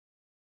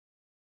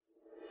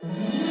One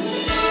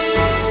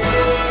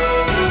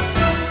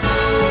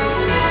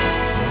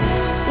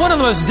of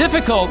the most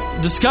difficult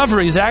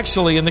discoveries,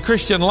 actually, in the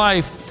Christian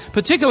life,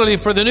 particularly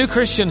for the new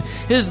Christian,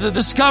 is the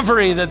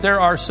discovery that there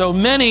are so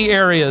many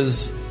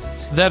areas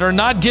that are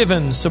not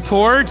given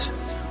support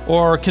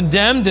or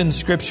condemned in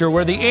Scripture,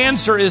 where the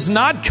answer is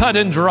not cut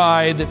and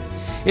dried.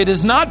 It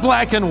is not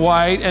black and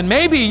white. And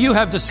maybe you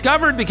have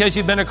discovered, because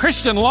you've been a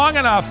Christian long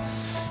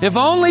enough, if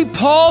only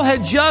Paul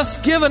had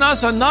just given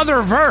us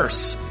another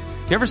verse.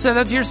 You ever said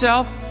that to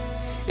yourself?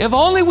 If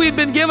only we'd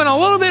been given a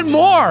little bit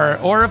more,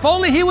 or if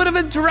only he would have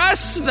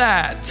addressed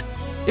that,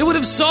 it would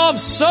have solved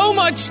so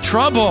much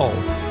trouble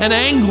and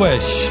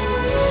anguish.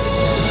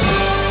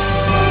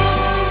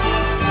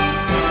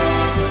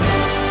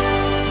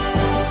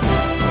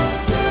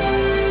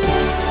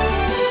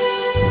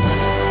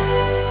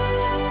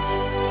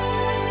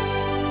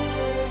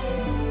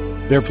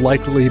 There have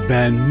likely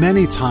been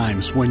many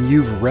times when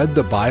you've read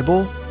the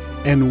Bible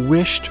and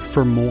wished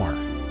for more.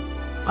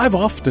 I've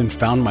often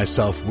found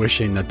myself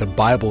wishing that the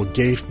Bible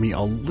gave me a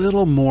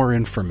little more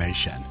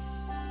information,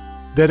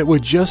 that it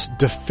would just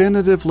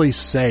definitively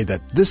say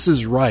that this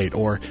is right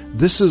or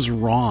this is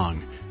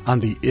wrong on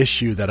the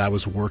issue that I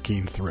was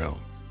working through.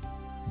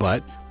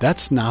 But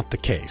that's not the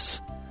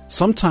case.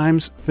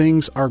 Sometimes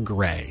things are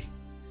gray.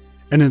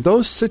 And in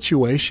those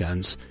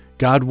situations,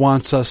 God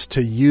wants us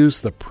to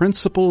use the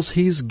principles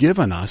He's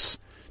given us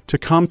to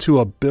come to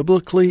a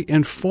biblically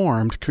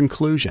informed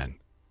conclusion.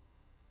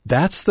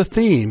 That's the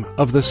theme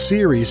of the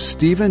series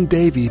Stephen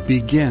Davey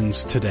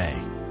begins today.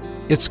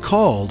 It's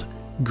called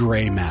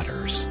Gray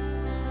Matters.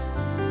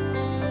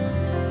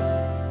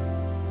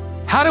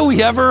 How do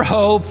we ever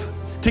hope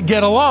to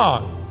get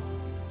along?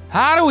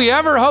 How do we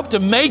ever hope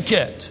to make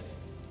it?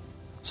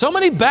 So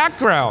many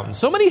backgrounds,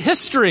 so many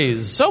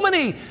histories, so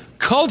many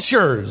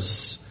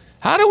cultures.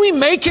 How do we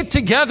make it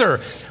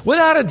together?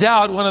 Without a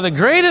doubt, one of the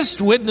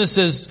greatest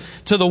witnesses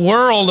to the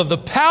world of the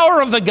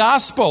power of the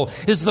gospel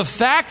is the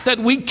fact that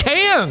we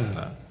can,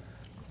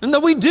 and that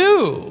we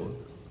do.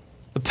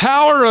 The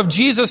power of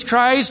Jesus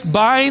Christ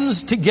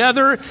binds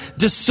together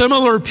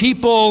dissimilar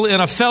people in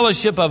a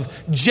fellowship of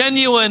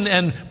genuine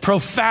and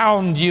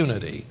profound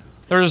unity.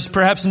 There is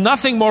perhaps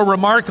nothing more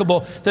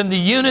remarkable than the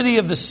unity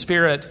of the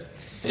Spirit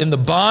in the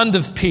bond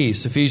of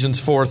peace, Ephesians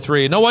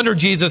 4:3. No wonder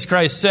Jesus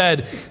Christ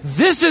said,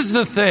 "This is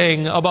the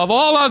thing above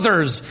all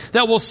others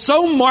that will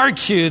so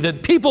mark you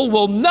that people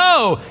will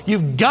know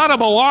you've got to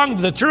belong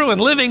to the true and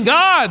living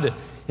God,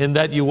 in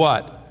that you"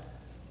 what?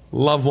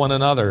 Love one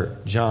another,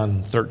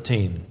 John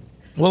 13.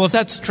 Well, if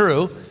that's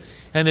true,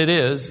 and it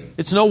is,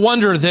 it's no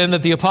wonder then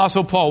that the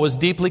Apostle Paul was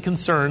deeply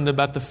concerned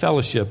about the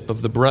fellowship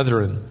of the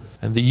brethren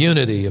and the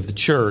unity of the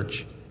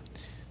church.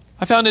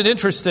 I found it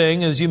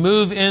interesting as you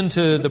move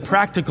into the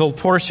practical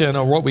portion,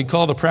 or what we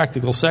call the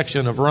practical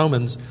section of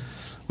Romans,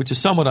 which is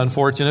somewhat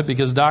unfortunate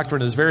because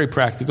doctrine is very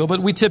practical,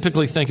 but we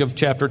typically think of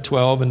chapter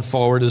 12 and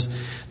forward as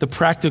the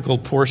practical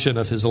portion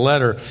of his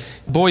letter.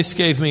 Boyce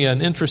gave me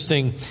an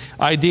interesting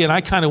idea, and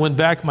I kind of went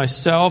back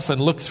myself and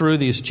looked through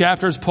these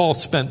chapters. Paul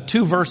spent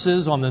 2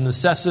 verses on the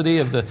necessity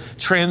of the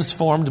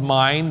transformed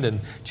mind in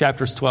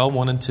chapters 12,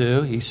 1 and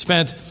 2. He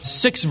spent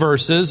 6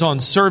 verses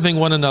on serving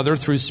one another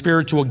through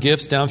spiritual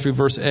gifts down through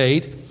verse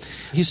 8.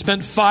 He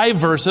spent 5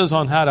 verses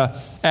on how to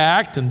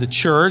act in the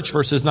church,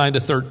 verses 9 to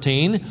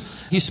 13.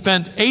 He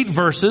spent 8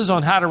 verses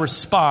on how to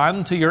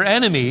respond to your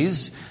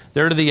enemies,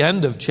 there to the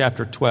end of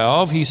chapter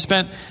 12. He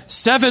spent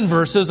 7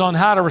 verses on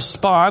how to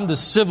respond to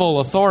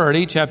civil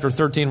authority, chapter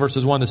 13,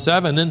 verses 1 to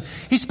 7. And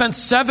he spent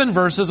 7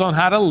 verses on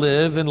how to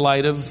live in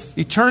light of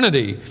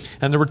eternity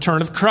and the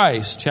return of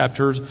Christ,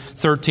 chapter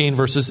 13,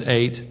 verses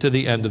 8 to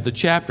the end of the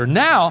chapter.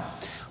 Now,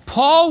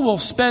 Paul will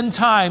spend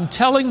time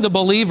telling the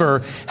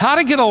believer how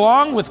to get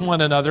along with one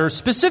another,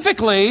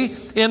 specifically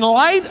in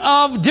light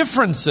of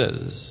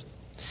differences.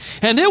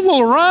 And it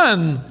will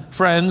run,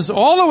 friends,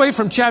 all the way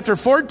from chapter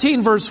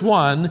 14, verse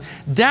 1,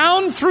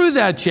 down through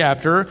that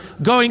chapter,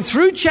 going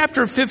through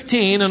chapter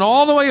 15 and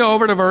all the way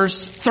over to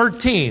verse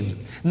 13.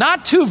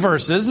 Not 2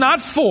 verses,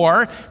 not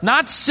 4,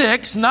 not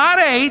 6, not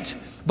 8,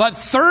 but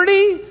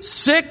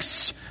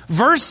 36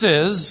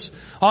 verses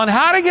on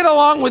how to get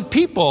along with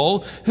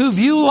people who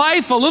view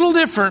life a little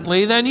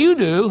differently than you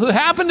do, who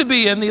happen to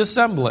be in the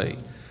assembly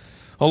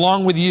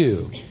along with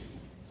you.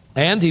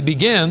 And he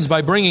begins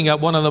by bringing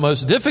up one of the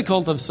most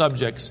difficult of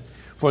subjects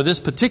for this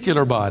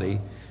particular body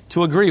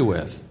to agree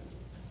with.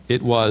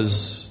 It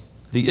was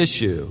the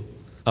issue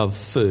of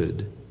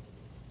food.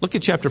 Look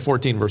at chapter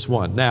 14, verse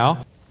 1.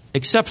 Now,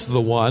 except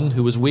the one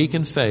who was weak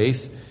in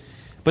faith,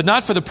 but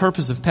not for the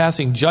purpose of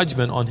passing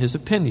judgment on his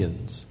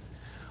opinions.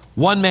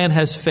 One man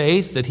has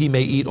faith that he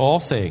may eat all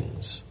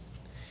things,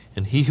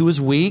 and he who is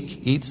weak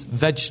eats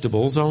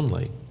vegetables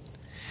only.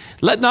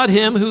 Let not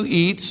him who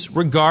eats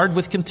regard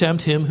with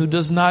contempt him who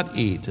does not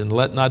eat, and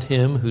let not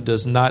him who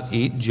does not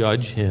eat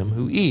judge him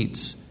who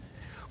eats,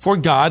 for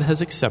God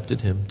has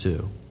accepted him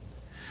too.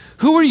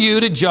 Who are you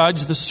to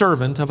judge the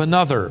servant of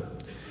another?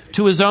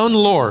 to his own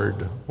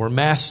Lord or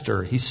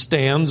master, he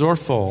stands or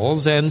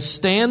falls, and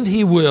stand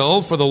he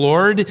will, for the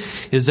Lord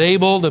is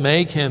able to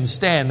make him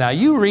stand. Now,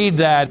 you read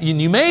that,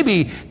 and you may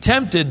be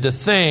tempted to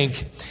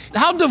think,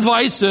 how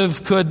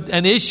divisive could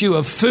an issue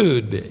of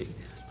food be?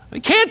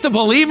 Can't the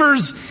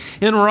believers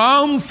in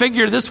Rome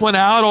figure this one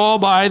out all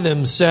by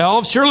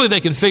themselves? Surely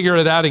they can figure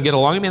it out and get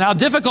along. I mean, how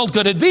difficult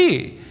could it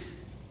be?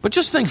 But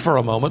just think for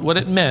a moment what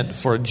it meant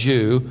for a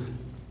Jew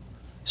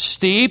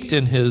steeped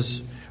in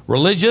his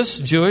religious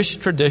Jewish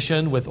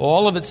tradition with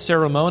all of its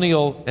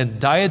ceremonial and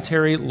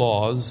dietary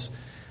laws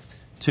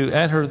to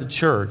enter the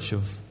church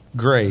of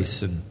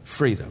grace and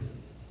freedom.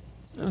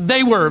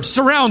 They were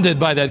surrounded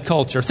by that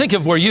culture. Think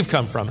of where you've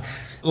come from.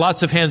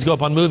 Lots of hands go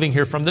up on moving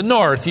here from the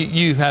north.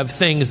 You have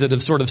things that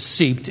have sort of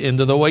seeped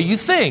into the way you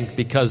think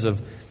because of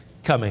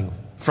coming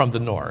from the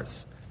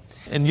north.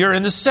 And you're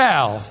in the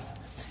south,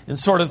 and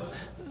sort of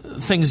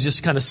things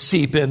just kind of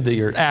seep into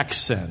your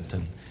accent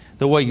and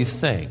the way you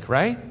think,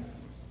 right?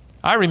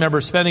 I remember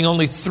spending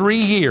only 3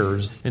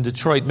 years in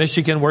Detroit,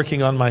 Michigan,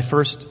 working on my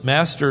first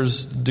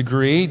master's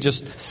degree.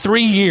 Just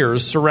 3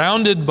 years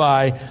surrounded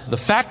by the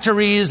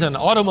factories and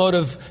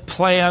automotive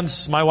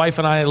plants. My wife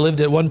and I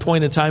lived at one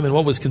point in time in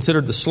what was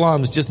considered the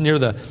slums, just near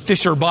the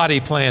Fisher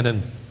Body plant.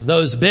 And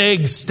those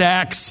big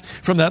stacks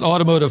from that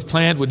automotive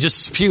plant would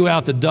just spew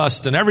out the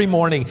dust. And every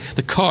morning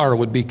the car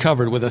would be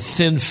covered with a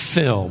thin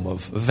film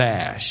of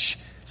vash.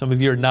 Some of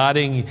you are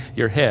nodding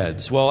your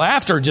heads. Well,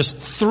 after just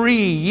 3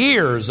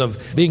 years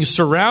of being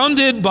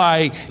surrounded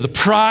by the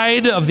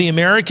pride of the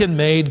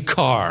American-made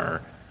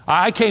car,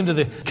 I came to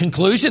the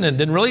conclusion, and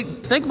didn't really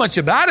think much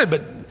about it,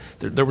 but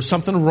there was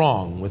something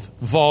wrong with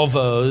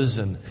Volvos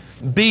and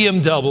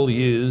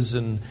BMWs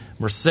and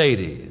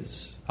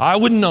Mercedes. I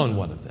wouldn't own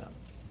one of them.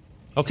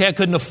 Okay, I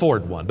couldn't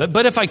afford one,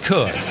 but if I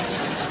could,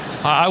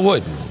 I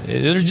wouldn't.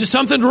 There's just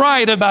something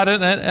right about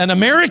an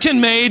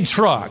American-made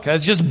truck.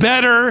 It's just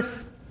better.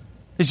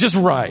 It's just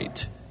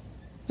right.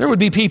 There would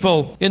be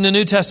people in the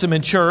New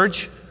Testament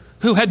church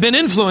who had been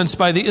influenced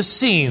by the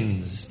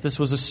Essenes. This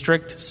was a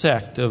strict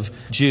sect of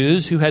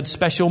Jews who had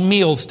special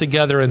meals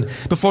together, and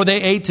before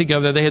they ate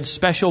together, they had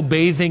special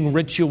bathing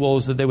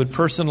rituals that they would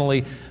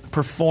personally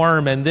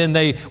perform, and then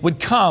they would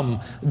come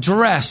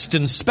dressed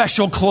in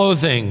special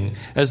clothing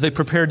as they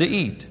prepared to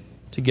eat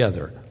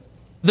together.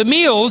 The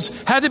meals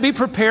had to be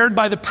prepared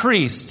by the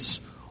priests,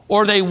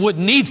 or they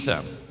wouldn't eat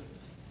them.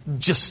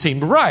 Just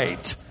seemed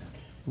right.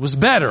 It was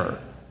better.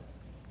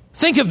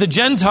 Think of the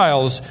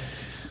Gentiles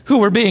who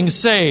were being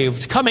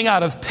saved, coming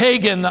out of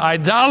pagan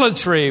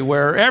idolatry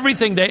where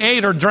everything they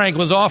ate or drank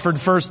was offered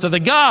first to the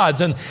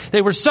gods. And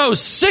they were so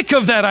sick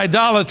of that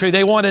idolatry,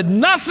 they wanted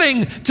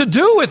nothing to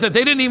do with it.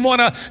 They didn't even want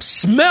to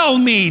smell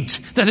meat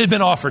that had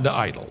been offered to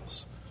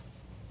idols.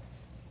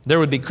 There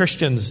would be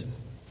Christians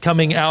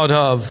coming out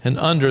of and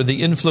under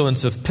the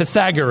influence of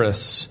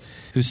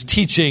Pythagoras, whose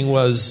teaching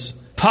was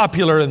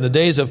popular in the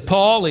days of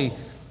Paul. He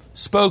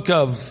spoke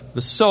of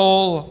the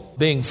soul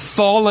being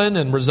fallen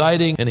and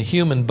residing in a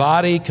human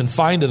body,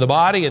 confined to the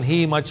body. And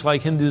he, much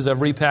like Hindus have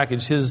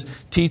repackaged his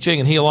teaching,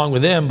 and he along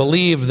with them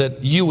believed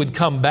that you would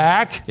come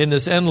back in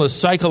this endless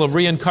cycle of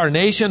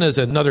reincarnation as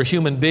another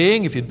human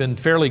being if you'd been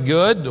fairly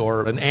good,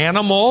 or an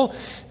animal,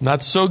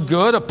 not so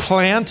good, a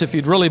plant if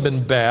you'd really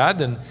been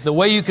bad. And the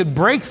way you could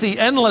break the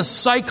endless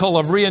cycle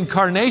of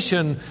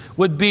reincarnation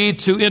would be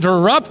to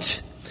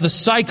interrupt the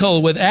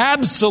cycle with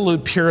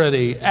absolute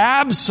purity,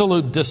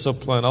 absolute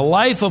discipline, a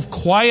life of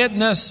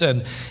quietness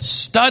and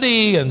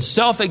study and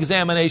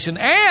self-examination,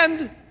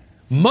 and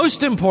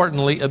most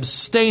importantly,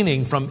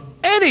 abstaining from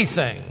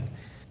anything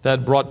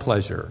that brought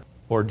pleasure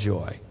or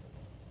joy.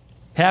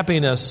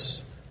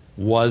 Happiness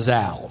was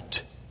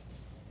out.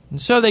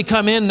 And so they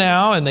come in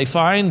now and they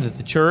find that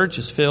the church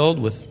is filled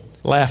with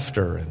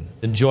laughter and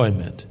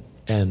enjoyment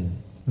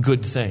and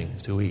good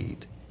things to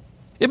eat.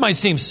 It might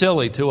seem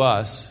silly to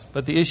us,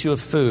 but the issue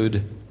of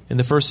food in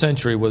the first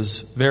century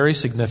was very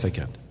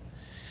significant.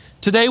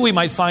 Today we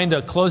might find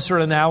a closer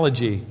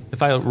analogy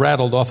if I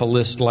rattled off a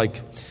list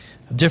like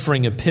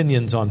differing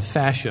opinions on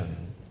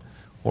fashion,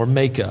 or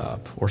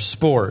makeup, or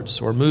sports,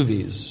 or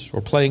movies,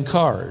 or playing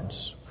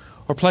cards,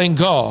 or playing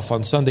golf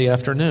on Sunday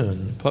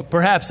afternoon. But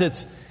perhaps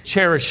it's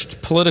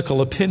cherished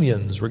political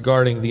opinions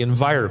regarding the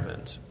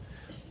environment,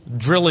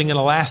 drilling in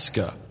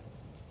Alaska,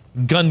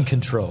 gun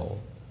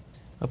control.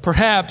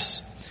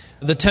 Perhaps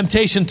the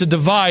temptation to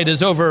divide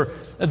is over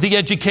the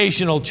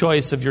educational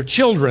choice of your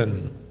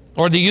children,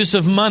 or the use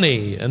of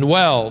money and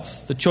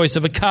wealth, the choice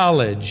of a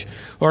college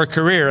or a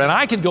career. And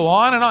I could go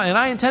on, and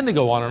I intend to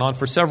go on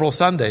for several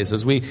Sundays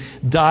as we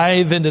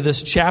dive into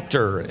this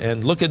chapter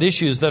and look at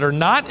issues that are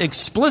not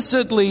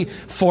explicitly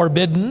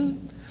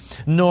forbidden,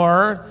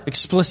 nor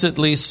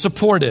explicitly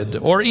supported,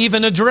 or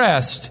even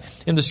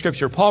addressed in the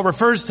Scripture. Paul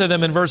refers to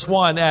them in verse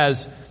 1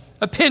 as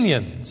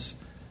opinions,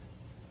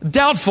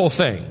 doubtful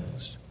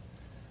things.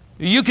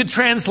 You could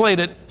translate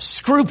it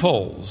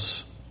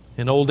scruples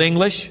in Old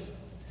English.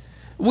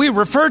 We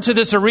refer to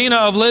this arena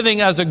of living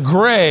as a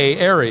gray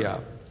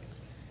area.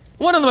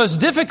 One of the most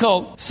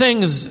difficult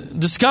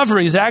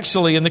discoveries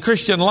actually in the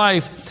Christian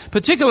life,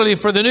 particularly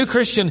for the new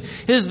Christian,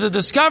 is the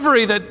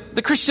discovery that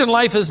the Christian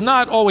life is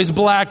not always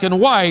black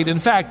and white. In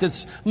fact,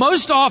 it's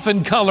most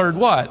often colored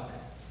what?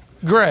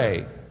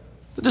 Gray.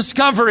 The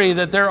discovery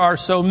that there are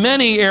so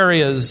many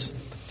areas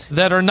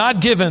that are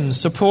not given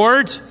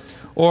support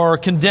or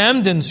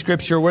condemned in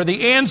Scripture, where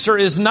the answer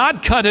is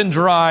not cut and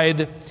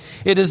dried.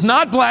 It is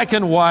not black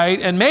and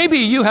white. And maybe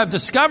you have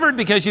discovered,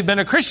 because you've been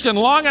a Christian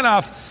long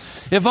enough,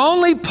 if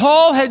only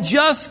Paul had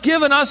just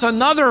given us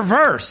another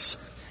verse.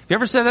 Have you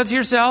ever said that to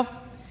yourself?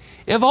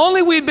 If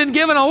only we'd been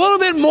given a little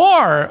bit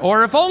more,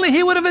 or if only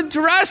he would have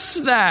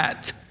addressed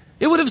that,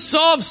 it would have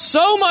solved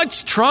so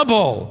much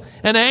trouble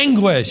and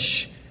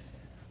anguish.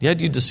 Yet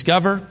you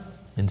discover,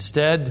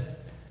 instead,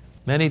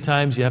 many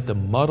times you have to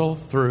muddle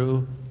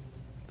through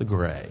the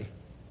gray.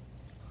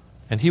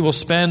 And he will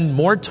spend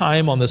more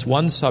time on this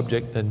one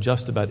subject than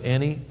just about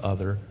any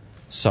other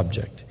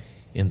subject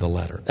in the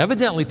letter.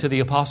 Evidently, to the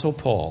Apostle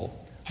Paul,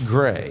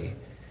 gray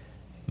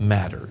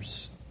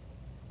matters.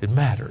 It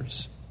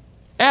matters.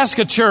 Ask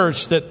a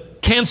church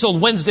that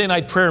canceled Wednesday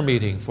night prayer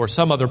meeting for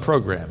some other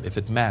program if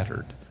it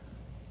mattered.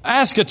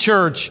 Ask a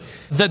church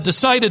that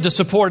decided to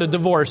support a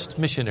divorced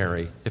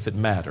missionary if it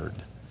mattered.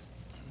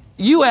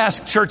 You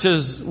ask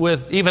churches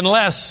with even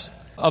less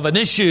of an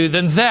issue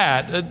than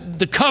that.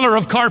 The color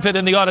of carpet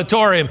in the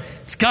auditorium,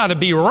 it's got to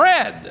be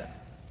red.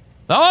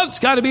 Oh, it's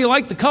got to be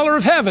like the color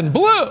of heaven,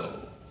 blue.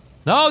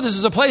 No, this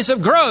is a place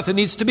of growth. It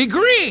needs to be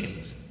green.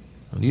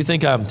 Do you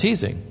think I'm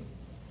teasing?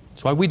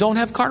 That's why we don't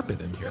have carpet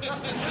in here.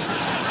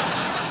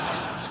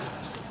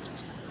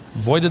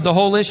 Avoided the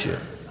whole issue.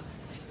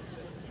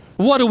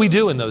 What do we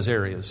do in those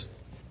areas?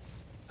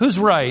 Who's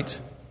right?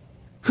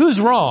 Who's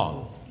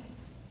wrong?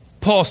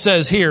 Paul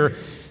says here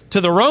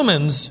to the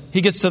Romans, he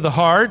gets to the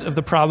heart of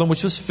the problem,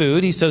 which was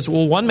food. He says,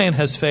 well, one man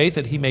has faith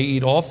that he may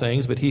eat all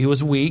things, but he who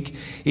is weak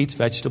eats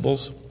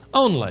vegetables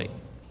only.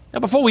 Now,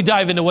 before we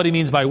dive into what he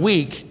means by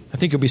weak, I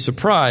think you'll be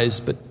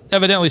surprised, but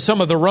evidently some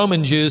of the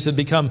Roman Jews had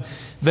become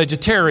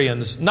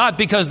vegetarians, not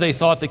because they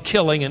thought that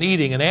killing and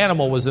eating an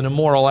animal was an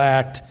immoral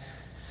act.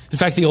 In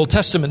fact, the Old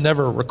Testament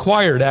never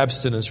required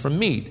abstinence from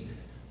meat.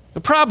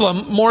 The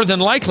problem, more than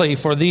likely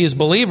for these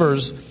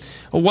believers,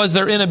 was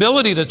their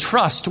inability to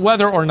trust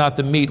whether or not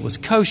the meat was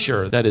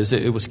kosher. That is,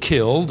 it was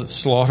killed,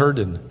 slaughtered,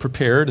 and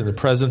prepared in the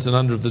presence and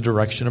under the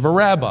direction of a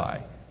rabbi.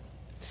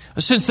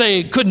 Since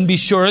they couldn't be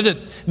sure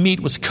that meat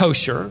was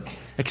kosher,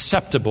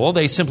 acceptable,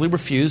 they simply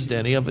refused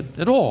any of it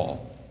at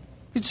all.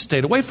 They just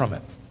stayed away from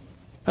it.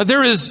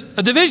 There is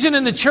a division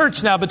in the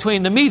church now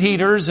between the meat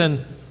eaters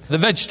and the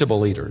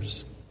vegetable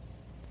eaters.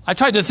 I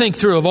tried to think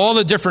through of all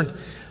the different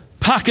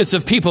pockets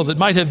of people that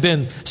might have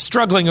been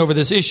struggling over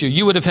this issue.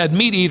 You would have had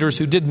meat eaters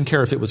who didn't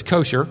care if it was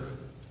kosher.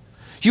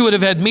 You would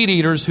have had meat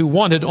eaters who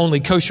wanted only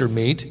kosher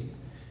meat.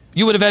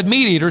 You would have had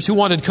meat eaters who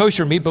wanted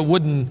kosher meat but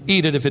wouldn't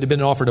eat it if it had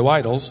been offered to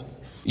idols.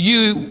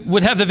 You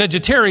would have the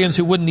vegetarians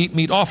who wouldn't eat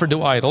meat offered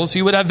to idols.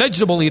 You would have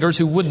vegetable eaters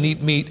who wouldn't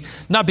eat meat,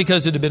 not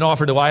because it had been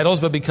offered to idols,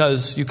 but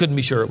because you couldn't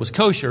be sure it was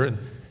kosher. And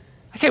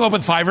I came up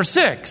with 5 or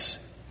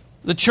 6.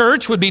 The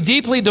church would be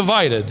deeply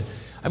divided.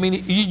 I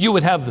mean, you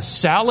would have the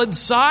salad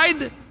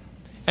side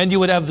and you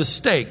would have the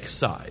steak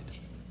side.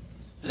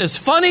 As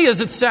funny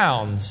as it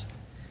sounds,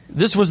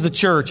 this was the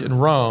church in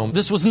Rome.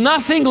 This was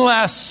nothing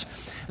less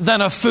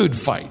than a food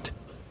fight.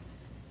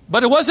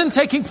 But it wasn't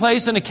taking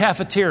place in a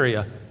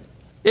cafeteria.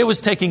 It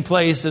was taking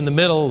place in the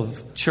middle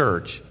of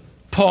church.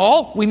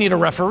 Paul, we need a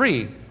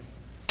referee.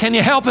 Can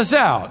you help us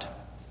out?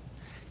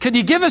 Could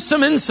you give us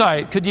some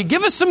insight? Could you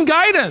give us some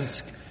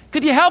guidance?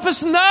 Could you help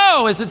us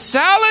know, is it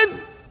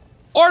salad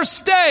or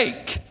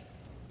steak?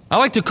 I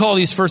like to call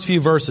these first few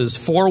verses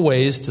 4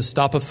 ways to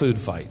stop a food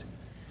fight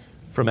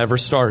from ever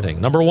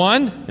starting. Number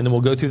 1, and then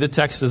we'll go through the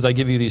text as I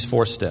give you these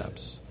 4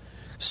 steps.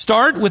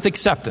 Start with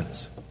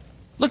acceptance.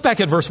 Look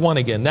back at verse 1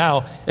 again.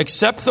 Now,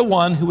 accept the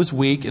one who is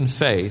weak in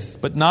faith,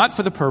 but not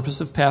for the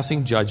purpose of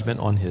passing judgment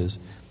on his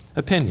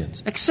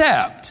opinions.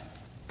 Accept.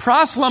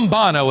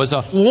 Proslambano is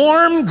a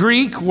warm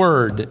Greek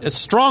word, a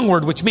strong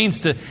word, which means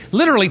to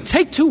literally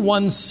take to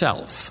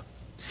oneself,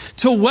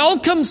 to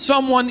welcome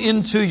someone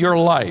into your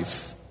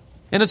life.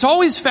 And it's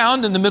always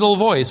found in the middle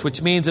voice,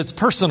 which means it's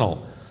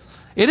personal.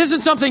 It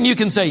isn't something you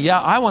can say, yeah,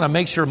 I want to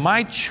make sure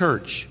my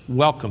church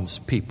welcomes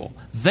people.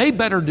 They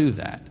better do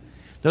that.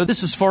 No,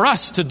 this is for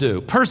us to do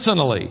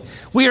personally.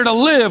 We are to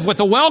live with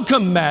a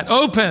welcome mat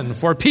open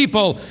for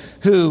people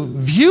who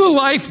view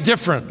life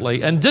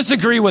differently and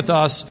disagree with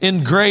us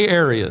in gray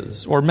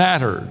areas or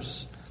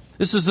matters.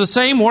 This is the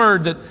same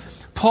word that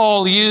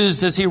Paul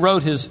used as he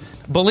wrote his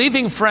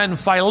believing friend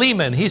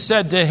Philemon. He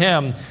said to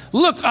him,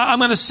 look, I'm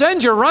going to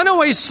send your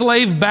runaway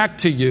slave back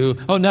to you,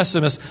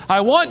 Onesimus.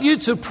 I want you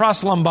to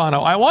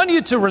proslambano. I want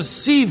you to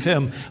receive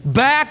him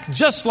back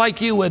just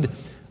like you would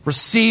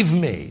receive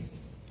me.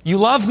 You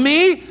love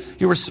me,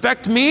 you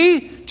respect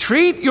me,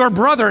 treat your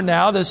brother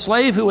now, the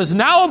slave who is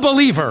now a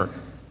believer,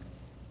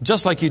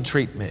 just like you'd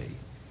treat me.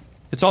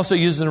 It's also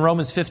used in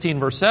Romans 15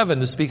 verse 7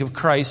 to speak of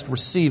Christ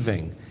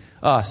receiving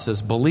us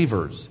as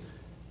believers.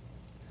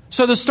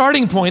 So the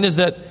starting point is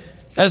that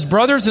As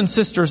brothers and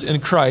sisters in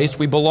Christ,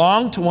 we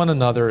belong to one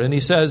another. And he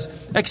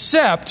says,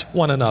 accept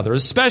one another.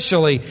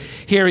 Especially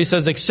here he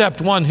says, accept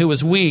one who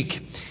is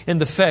weak in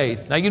the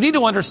faith. Now you need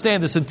to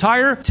understand this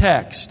entire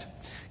text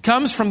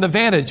comes from the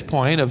vantage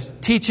point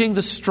of teaching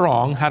the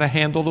strong how to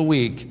handle the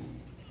weak,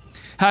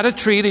 how to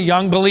treat a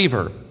young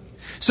believer.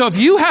 So if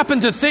you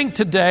happen to think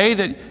today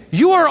that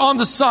you are on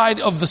the side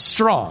of the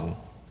strong,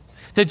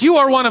 that you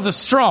are one of the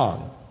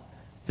strong,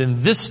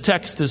 then this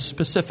text is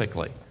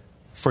specifically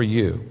for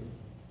you.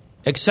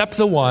 Accept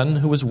the one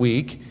who is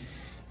weak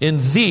in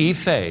the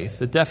faith.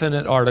 The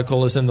definite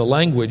article is in the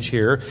language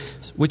here,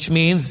 which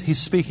means he's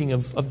speaking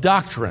of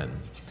doctrine.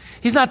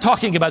 He's not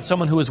talking about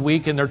someone who is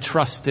weak in their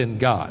trust in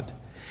God.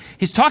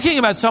 He's talking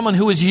about someone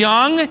who is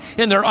young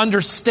in their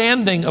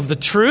understanding of the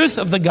truth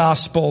of the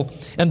gospel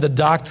and the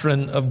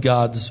doctrine of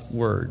God's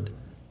word.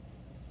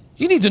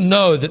 You need to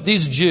know that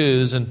these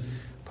Jews and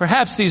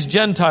perhaps these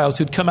Gentiles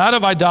who'd come out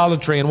of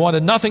idolatry and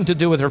wanted nothing to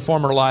do with their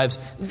former lives,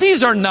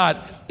 these are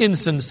not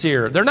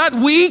insincere. They're not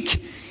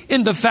weak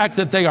in the fact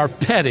that they are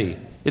petty.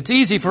 It's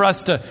easy for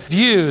us to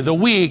view the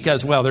weak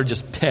as, well, they're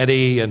just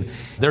petty and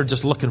they're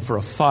just looking for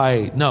a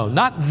fight. No,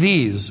 not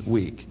these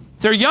weak.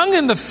 They're young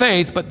in the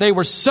faith, but they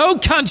were so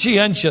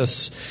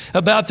conscientious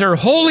about their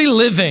holy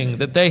living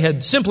that they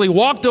had simply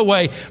walked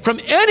away from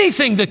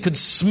anything that could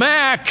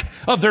smack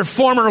of their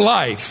former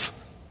life,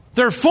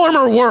 their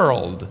former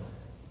world.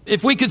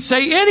 If we could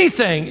say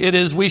anything, it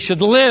is we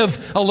should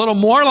live a little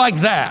more like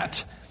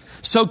that.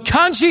 So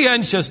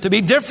conscientious to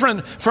be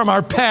different from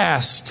our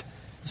past.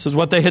 This is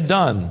what they had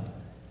done.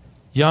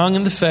 Young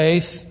in the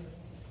faith,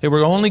 they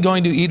were only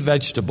going to eat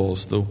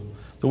vegetables. The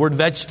word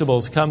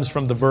vegetables comes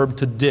from the verb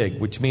to dig,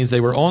 which means they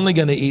were only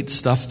going to eat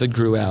stuff that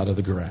grew out of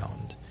the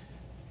ground.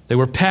 They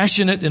were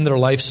passionate in their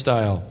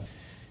lifestyle.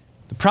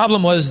 The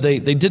problem was they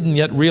didn't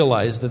yet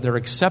realize that their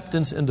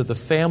acceptance into the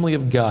family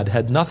of God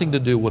had nothing to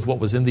do with what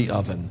was in the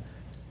oven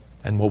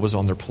and what was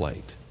on their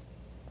plate.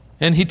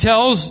 And he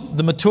tells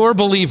the mature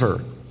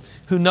believer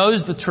who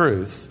knows the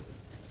truth,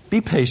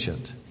 be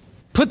patient.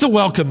 Put the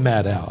welcome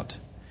mat out.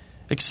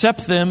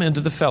 Accept them into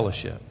the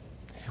fellowship.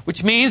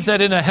 Which means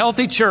that in a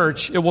healthy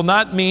church, it will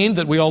not mean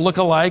that we all look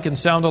alike and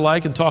sound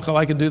alike and talk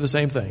alike and do the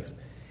same things.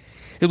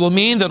 It will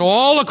mean that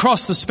all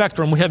across the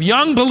spectrum, we have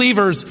young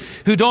believers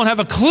who don't have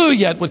a clue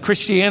yet what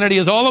Christianity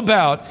is all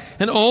about,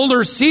 and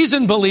older,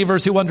 seasoned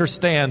believers who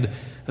understand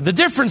the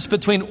difference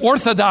between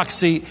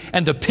orthodoxy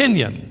and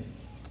opinion.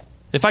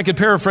 If I could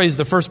paraphrase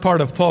the first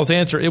part of Paul's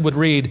answer, it would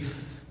read,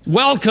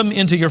 welcome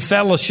into your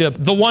fellowship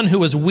the one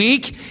who is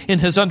weak in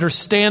his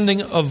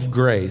understanding of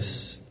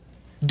grace.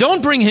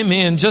 Don't bring him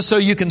in just so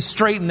you can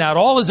straighten out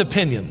all his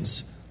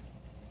opinions,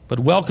 but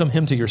welcome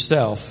him to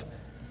yourself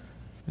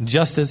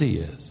just as he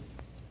is.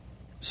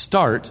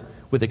 Start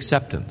with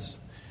acceptance.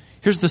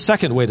 Here's the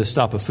second way to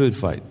stop a food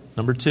fight.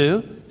 Number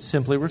 2,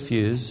 simply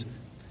refuse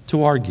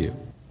to argue.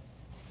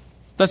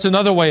 That's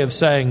another way of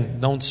saying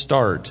don't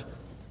start,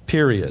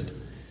 period.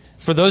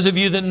 For those of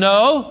you that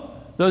know,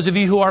 those of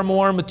you who are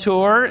more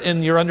mature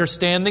in your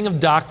understanding of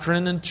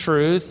doctrine and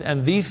truth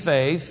and the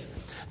faith,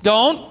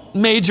 don't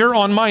major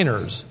on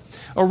minors.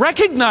 Or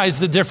recognize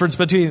the difference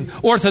between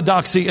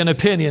orthodoxy and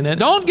opinion. And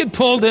don't get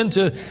pulled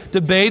into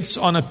debates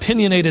on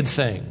opinionated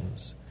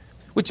things.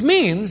 Which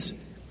means,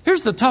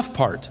 here's the tough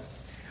part.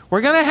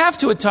 We're going to have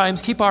to at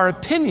times keep our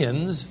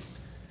opinions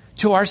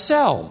to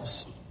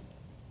ourselves.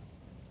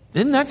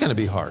 Isn't that going to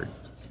be hard?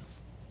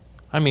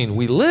 I mean,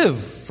 we live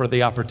for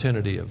the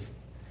opportunity of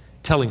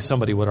telling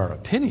somebody what our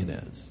opinion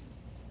is.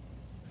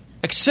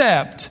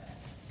 Except,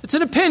 it's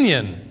an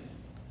opinion.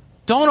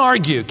 Don't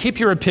argue. Keep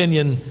your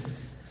opinion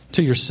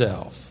to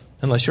yourself,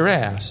 unless you're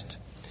asked.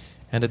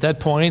 And at that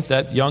point,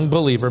 that young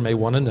believer may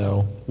want to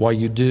know why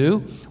you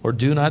do or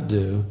do not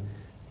do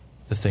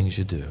the things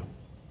you do.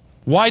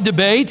 Why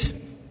debate?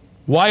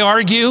 Why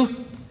argue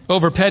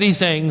over petty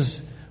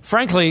things?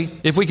 Frankly,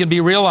 if we can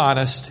be real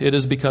honest, it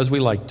is because we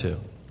like to.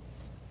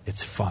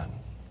 It's fun.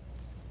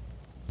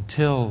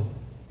 Until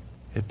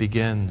it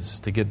begins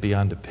to get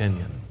beyond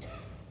opinion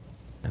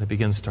and it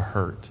begins to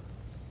hurt.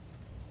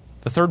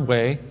 The third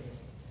way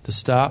to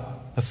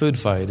stop a food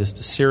fight is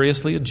to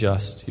seriously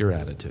adjust your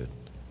attitude.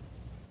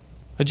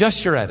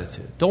 Adjust your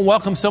attitude. Don't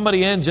welcome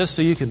somebody in just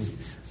so you can,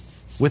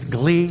 with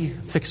glee,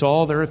 fix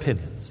all their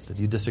opinions that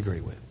you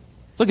disagree with.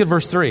 Look at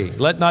verse 3.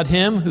 Let not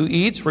him who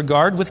eats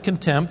regard with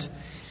contempt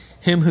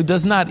him who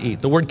does not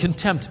eat. The word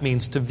contempt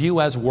means to view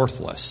as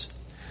worthless,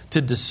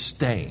 to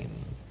disdain,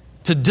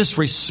 to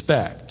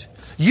disrespect.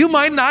 You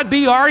might not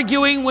be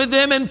arguing with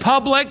them in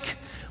public,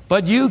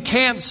 but you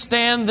can't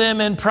stand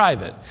them in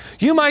private.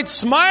 You might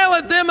smile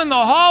at them in the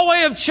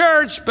hallway of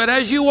church, but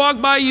as you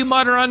walk by, you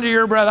mutter under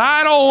your breath,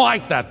 I don't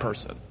like that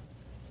person.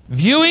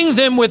 Viewing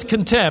them with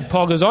contempt,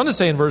 Paul goes on to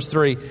say in verse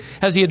 3,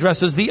 as he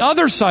addresses the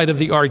other side of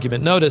the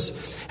argument.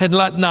 Notice, and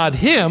let not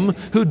him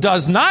who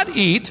does not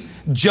eat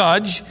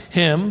judge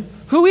him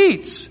who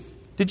eats.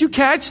 Did you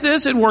catch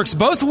this? It works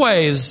both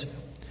ways.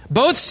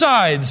 Both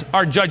sides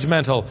are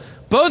judgmental.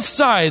 Both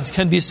sides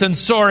can be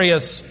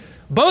censorious.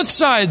 Both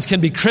sides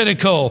can be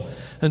critical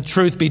and,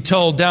 truth be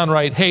told,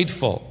 downright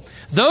hateful.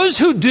 Those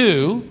who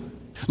do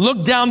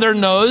look down their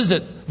nose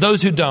at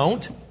those who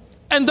don't,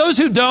 and those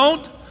who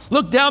don't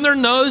look down their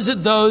nose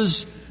at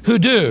those who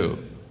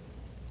do.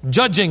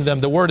 Judging them,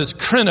 the word is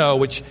krino,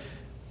 which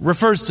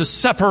refers to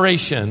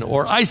separation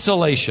or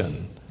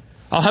isolation.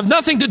 I'll have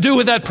nothing to do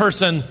with that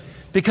person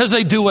because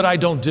they do what I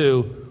don't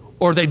do,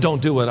 or they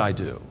don't do what I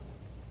do.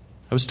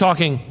 I was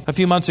talking a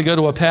few months ago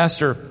to a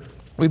pastor.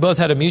 We both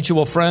had a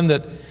mutual friend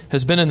that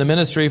has been in the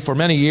ministry for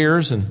many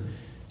years, and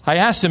I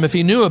asked him if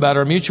he knew about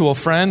our mutual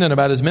friend and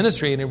about his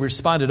ministry, and he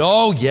responded,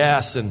 "Oh,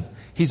 yes," and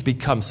he's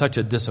become such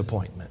a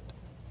disappointment.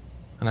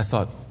 And I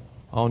thought,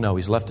 oh no,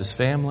 he's left his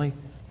family.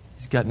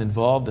 He's gotten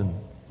involved in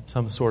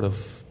some sort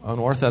of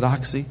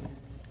unorthodoxy.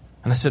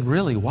 And I said,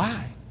 really,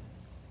 why?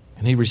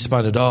 And he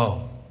responded,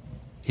 oh,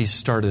 he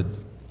started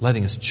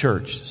letting his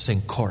church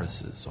sing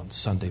choruses on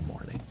Sunday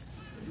morning.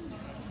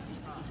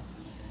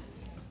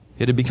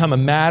 It had become a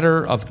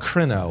matter of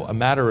krino, a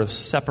matter of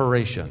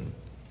separation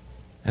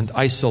and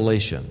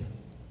isolation,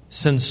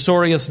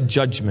 censorious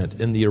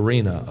judgment in the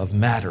arena of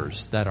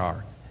matters that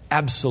are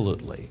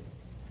absolutely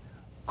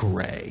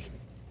gray.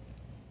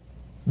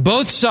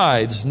 Both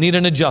sides need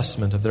an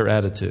adjustment of their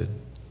attitude.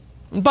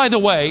 And by the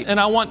way, and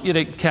I want you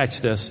to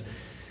catch this,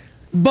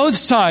 both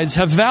sides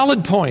have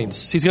valid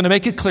points. He's going to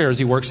make it clear as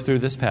he works through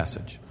this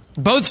passage.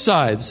 Both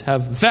sides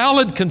have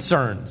valid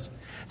concerns.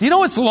 Do you know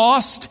what's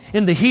lost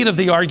in the heat of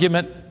the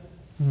argument?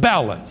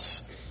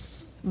 Balance.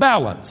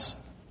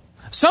 Balance.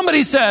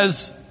 Somebody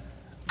says,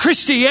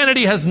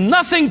 Christianity has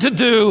nothing to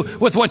do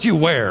with what you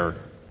wear.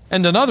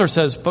 And another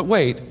says, but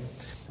wait,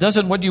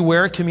 doesn't what you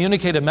wear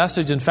communicate a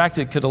message? In fact,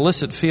 it could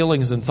elicit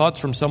feelings and thoughts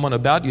from someone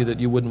about you that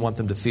you wouldn't want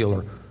them to feel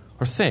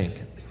or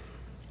think.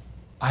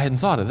 I hadn't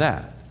thought of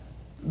that.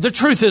 The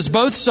truth is,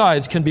 both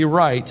sides can be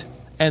right,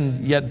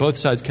 and yet both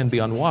sides can be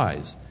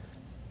unwise.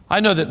 I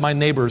know that my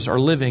neighbors are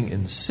living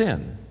in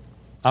sin.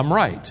 I'm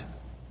right.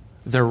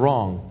 They're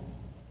wrong.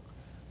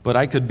 But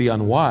I could be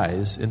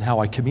unwise in how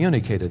I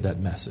communicated that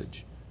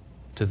message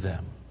to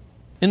them.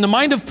 In the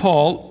mind of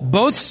Paul,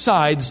 both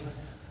sides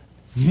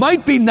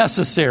might be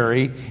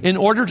necessary in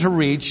order to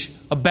reach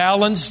a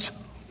balanced,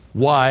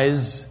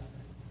 wise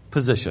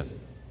position.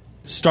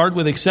 Start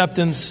with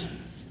acceptance.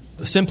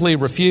 Simply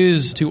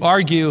refuse to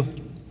argue.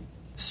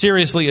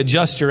 Seriously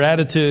adjust your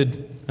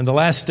attitude. And the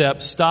last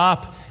step,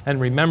 stop and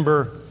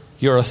remember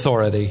your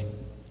authority.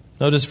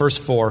 Notice verse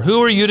 4.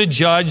 Who are you to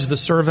judge the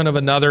servant of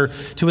another?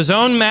 To his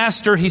own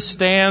master he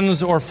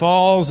stands or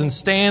falls, and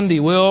stand he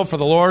will, for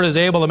the Lord is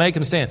able to make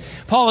him stand.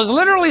 Paul is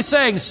literally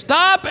saying,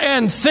 stop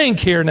and think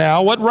here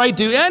now. What right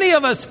do any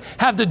of us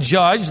have to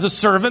judge the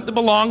servant that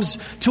belongs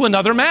to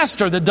another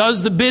master, that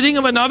does the bidding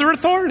of another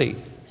authority?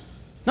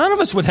 None of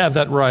us would have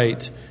that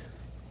right.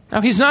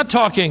 Now, he's not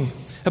talking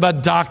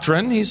about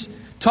doctrine. He's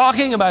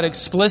talking about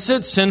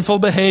explicit sinful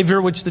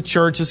behavior which the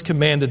church is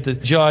commanded to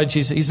judge.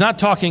 He's not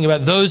talking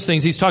about those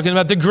things. He's talking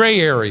about the gray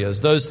areas,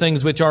 those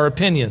things which are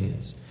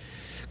opinions,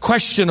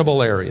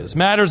 questionable areas,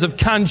 matters of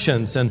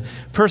conscience and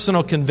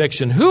personal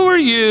conviction. Who are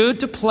you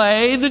to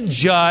play the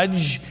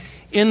judge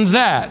in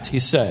that,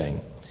 he's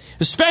saying,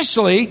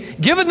 especially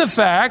given the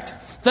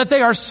fact that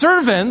they are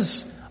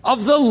servants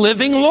of the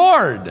living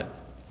Lord.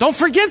 Don't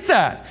forget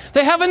that.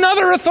 They have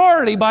another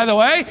authority, by the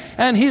way,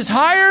 and he's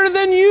higher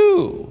than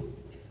you.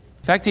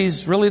 In fact,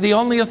 he's really the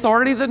only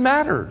authority that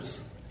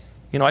matters.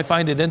 You know, I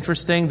find it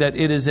interesting that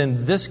it is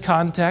in this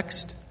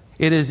context,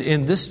 it is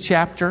in this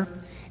chapter,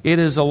 it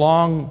is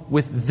along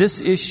with this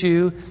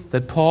issue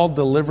that Paul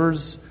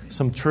delivers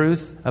some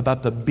truth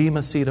about the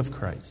bema seat of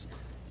Christ.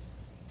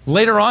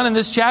 Later on in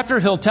this chapter,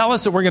 he'll tell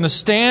us that we're going to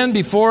stand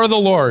before the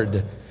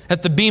Lord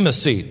at the bema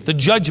seat, the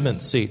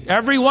judgment seat.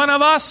 Every one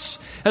of us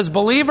as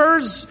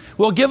believers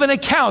will give an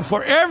account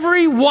for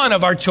every one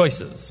of our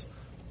choices.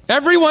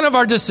 Every one of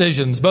our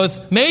decisions,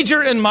 both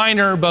major and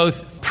minor,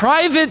 both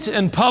private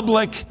and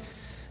public,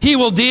 he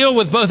will deal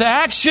with both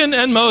action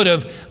and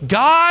motive.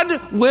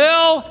 God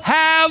will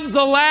have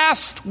the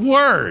last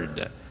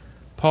word.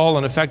 Paul,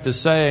 in effect, is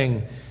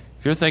saying,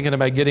 if you're thinking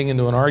about getting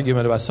into an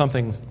argument about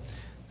something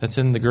that's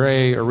in the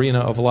gray arena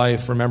of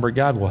life, remember,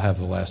 God will have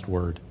the last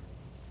word.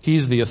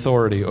 He's the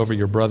authority over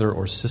your brother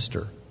or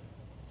sister.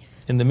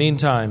 In the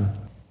meantime,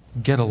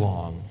 get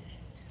along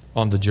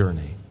on the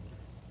journey.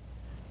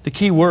 The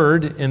key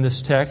word in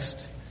this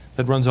text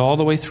that runs all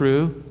the way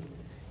through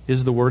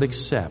is the word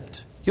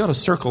accept. You ought to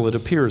circle it.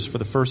 Appears for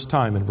the first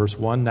time in verse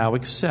 1. Now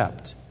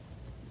accept.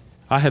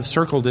 I have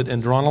circled it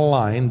and drawn a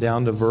line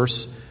down to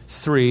verse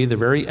 3, the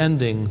very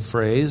ending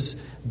phrase,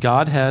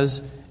 God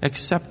has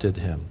accepted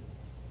him.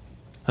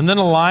 And then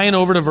a line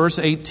over to verse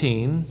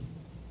 18,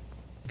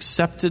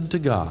 accepted to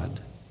God.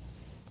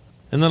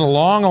 And then a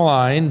long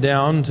line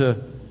down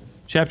to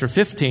chapter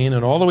 15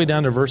 and all the way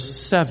down to verse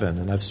 7.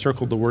 And I've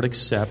circled the word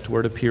accept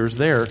where it appears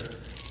there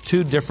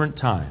 2 different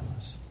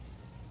times.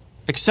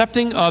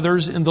 Accepting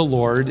others in the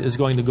Lord is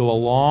going to go a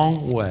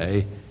long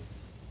way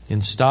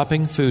in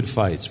stopping food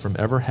fights from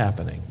ever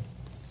happening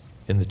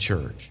in the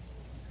church.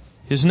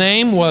 His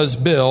name was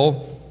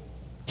Bill.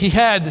 He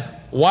had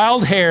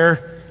wild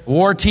hair,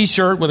 wore a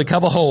t-shirt with a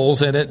couple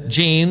holes in it,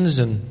 jeans,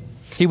 and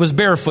He was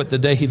barefoot the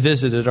day he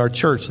visited our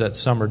church that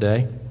summer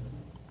day.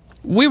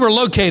 We were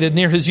located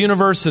near his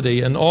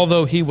university, and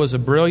although he was a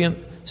brilliant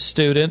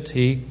student,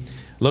 he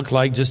looked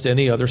like just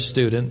any other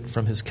student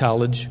from his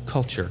college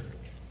culture.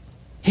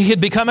 He had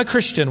become a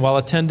Christian while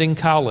attending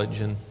college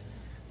and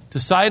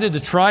decided to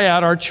try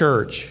out our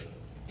church.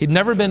 He'd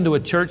never been to a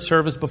church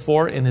service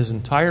before in his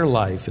entire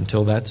life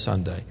until that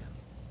Sunday.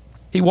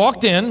 He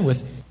walked in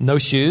with no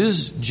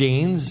shoes,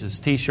 jeans,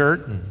 his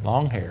t-shirt, and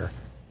long hair.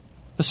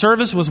 The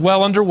service was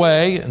well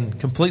underway and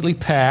completely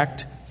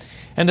packed,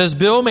 and as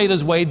Bill made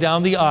his way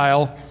down the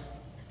aisle,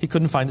 he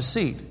couldn't find a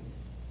seat.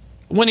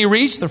 When he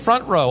reached the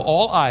front row,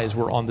 all eyes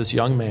were on this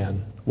young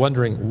man,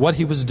 wondering what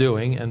he was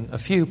doing, and a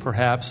few,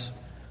 perhaps,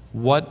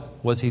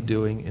 what was he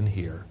doing in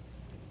here?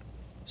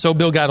 So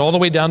Bill got all the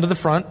way down to the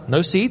front,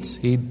 no seats.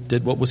 He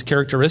did what was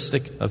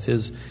characteristic of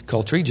his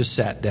culture. He just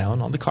sat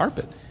down on the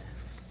carpet.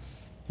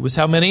 It was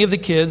how many of the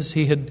kids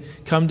he had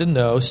come to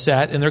know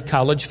sat in their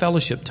college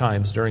fellowship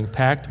times during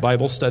packed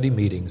Bible study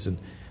meetings. And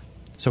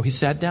so he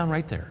sat down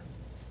right there.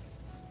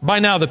 By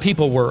now, the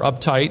people were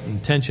uptight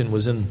and tension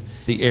was in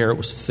the air. It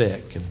was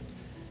thick. And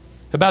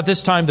about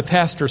this time, the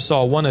pastor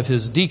saw one of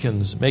his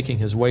deacons making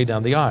his way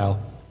down the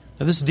aisle.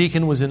 Now, this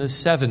deacon was in his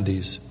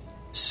 70s.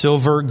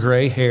 Silver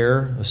gray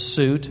hair, a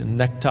suit and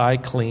necktie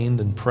cleaned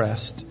and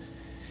pressed.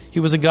 He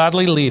was a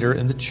godly leader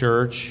in the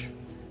church.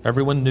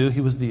 Everyone knew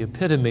he was the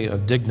epitome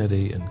of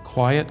dignity and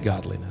quiet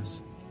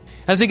godliness.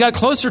 As he got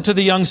closer to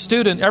the young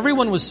student,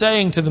 everyone was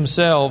saying to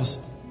themselves,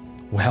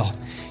 well,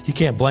 you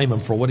can't blame him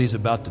for what he's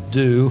about to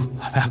do.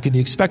 How can you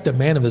expect a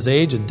man of his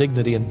age and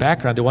dignity and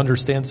background to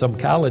understand some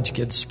college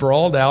kid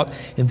sprawled out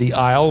in the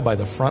aisle by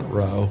the front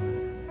row?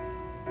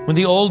 When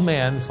the old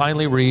man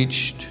finally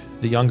reached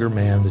the younger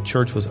man, the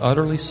church was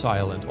utterly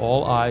silent,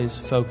 all eyes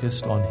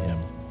focused on him.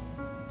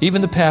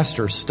 Even the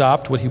pastor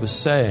stopped what he was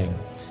saying,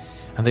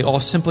 and they all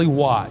simply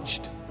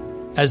watched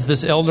as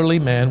this elderly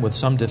man with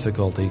some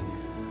difficulty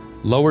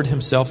lowered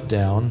himself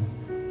down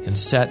and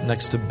sat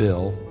next to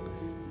Bill,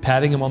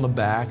 patting him on the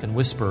back and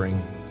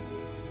whispering,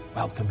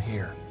 "Welcome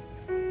here."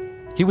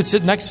 He would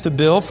sit next to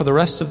Bill for the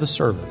rest of the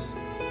service.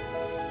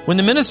 When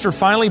the minister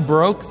finally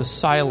broke the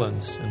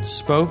silence and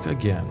spoke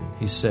again,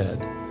 he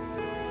said,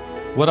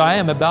 "What I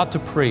am about to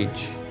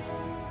preach,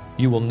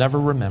 you will never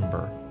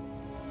remember,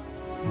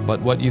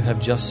 but what you have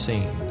just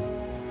seen,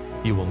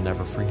 you will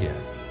never forget."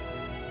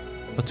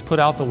 Let's put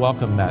out the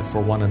welcome mat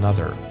for one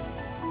another.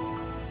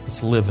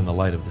 Let's live in the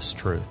light of this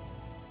truth.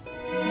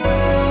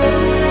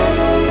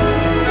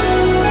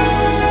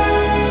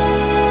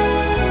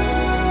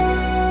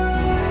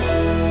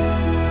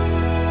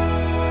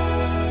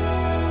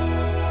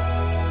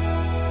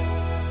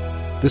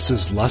 This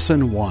is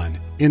Lesson 1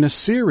 in a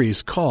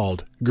series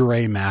called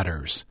Gray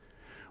Matters.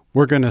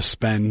 We're going to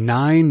spend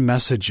 9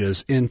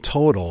 messages in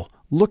total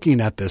looking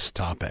at this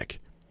topic.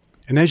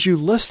 And as you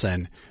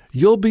listen,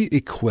 you'll be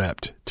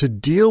equipped to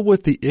deal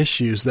with the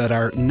issues that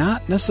are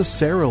not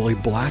necessarily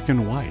black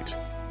and white.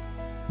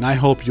 And I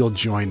hope you'll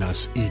join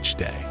us each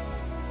day.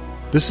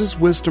 This is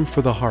Wisdom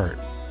for the Heart.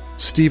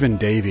 Stephen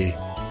Davey,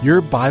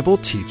 your Bible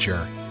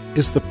teacher,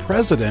 is the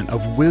president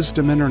of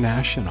Wisdom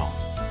International.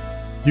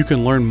 You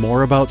can learn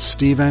more about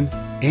Stephen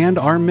and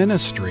our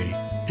ministry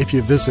if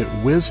you visit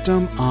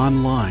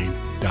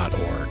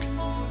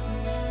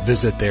wisdomonline.org.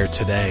 Visit there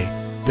today,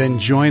 then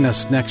join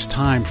us next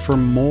time for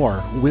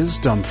more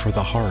Wisdom for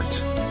the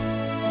Heart.